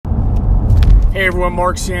Hey everyone,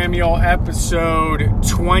 Mark Samuel, episode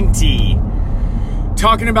 20.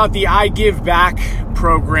 Talking about the I Give Back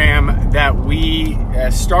program that we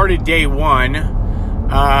started day one,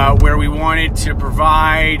 where we wanted to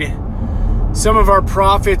provide some of our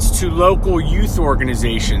profits to local youth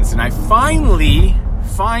organizations. And I finally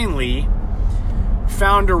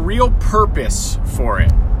found a real purpose for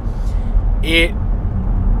it. It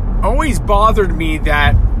always bothered me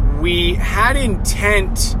that we had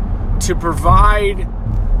intent to provide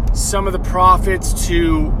some of the profits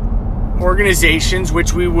to organizations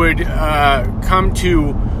which we would come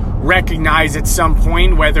to recognize at some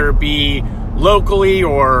point, whether it be locally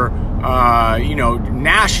or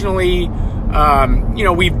nationally.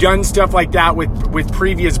 We've done stuff like that with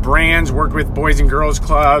previous brands, worked with Boys and Girls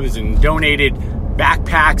Clubs and donated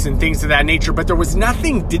backpacks and things of that nature, but there was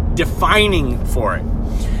nothing defining for it.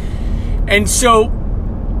 And so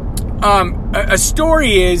a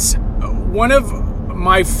story is, one of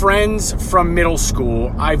my friends from middle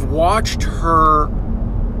school, I've watched her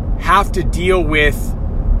have to deal with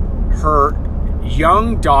her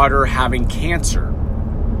young daughter having cancer.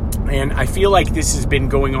 And I feel like this has been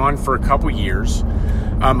going on for a couple years.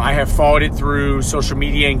 I have followed it through social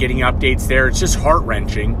media and getting updates there. It's just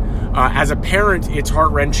heart-wrenching. As a parent, it's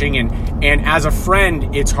heart-wrenching. And as a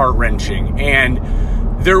friend, it's heart-wrenching. And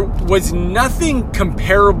there was nothing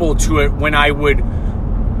comparable to it when I would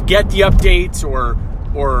get the updates or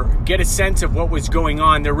get a sense of what was going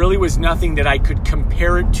on. There really was nothing that I could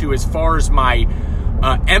compare it to as far as my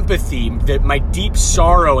empathy, that my deep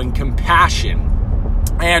sorrow and compassion.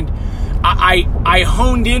 And I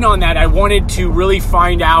honed in on that. I wanted to really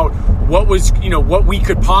find out what was, what we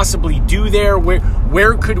could possibly do there.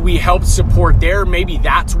 Where could we help support there? Maybe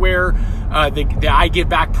that's where the I Give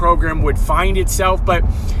Back program would find itself. But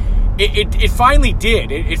it finally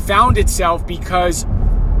did. It found itself because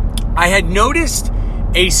I had noticed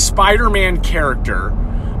a Spider-Man character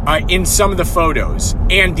in some of the photos,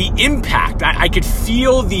 and the impact, I could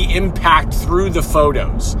feel the impact through the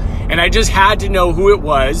photos, and I just had to know who it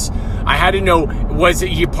was. I had to know, was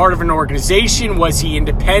he part of an organization? Was he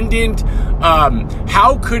independent?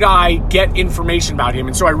 How could I get information about him?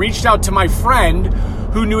 And so I reached out to my friend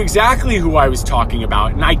who knew exactly who I was talking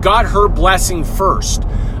about, and I got her blessing first.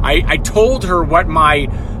 I told her what my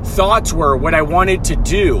thoughts were, what I wanted to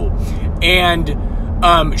do, and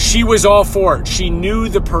she was all for it. She knew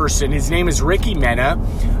the person. His name is Ricky Mena.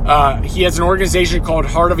 He has an organization called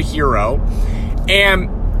Heart of a Hero. And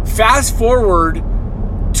fast forward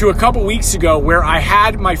to a couple weeks ago where I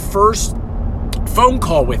had my first phone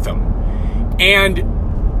call with him.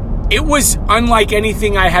 And it was unlike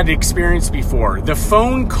anything I had experienced before. The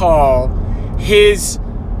phone call, his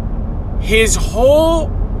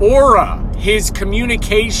whole aura, his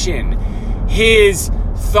communication, his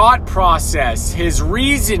thought process, his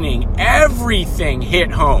reasoning, everything hit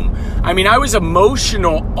home. I mean, I was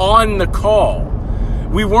emotional on the call.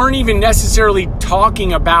 We weren't even necessarily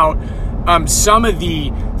talking about some of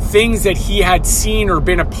the things that he had seen or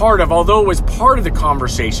been a part of, although it was part of the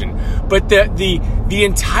conversation. But the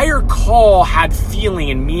entire call had feeling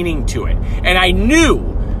and meaning to it. And I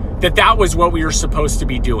knew that was what we were supposed to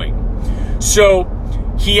be doing. So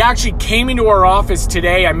he actually came into our office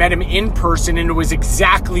today. I met him in person, and it was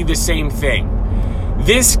exactly the same thing.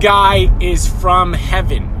 This guy is from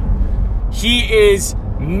heaven. He is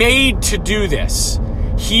made to do this.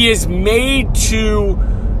 He is made to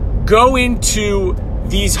go into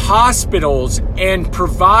these hospitals and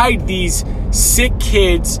provide these sick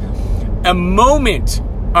kids a moment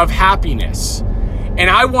of happiness. And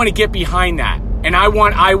I want to get behind that. And I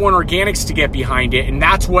want Organics to get behind it. And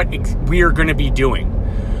that's what we are going to be doing.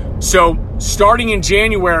 So starting in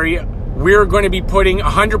January, we're going to be putting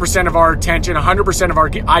 100% of our attention, 100% of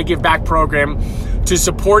our I Give Back program to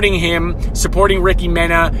supporting him, supporting Ricky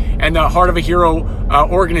Mena and the Heart of a Hero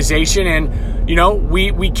organization. And,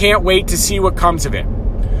 we can't wait to see what comes of it.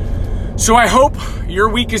 So I hope your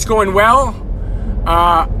week is going well.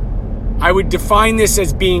 I would define this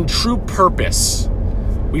as being true purpose.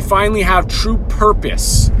 We finally have true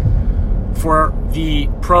purpose for the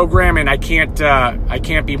program, and I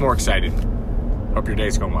can't be more excited. Hope your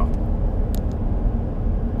day's going well.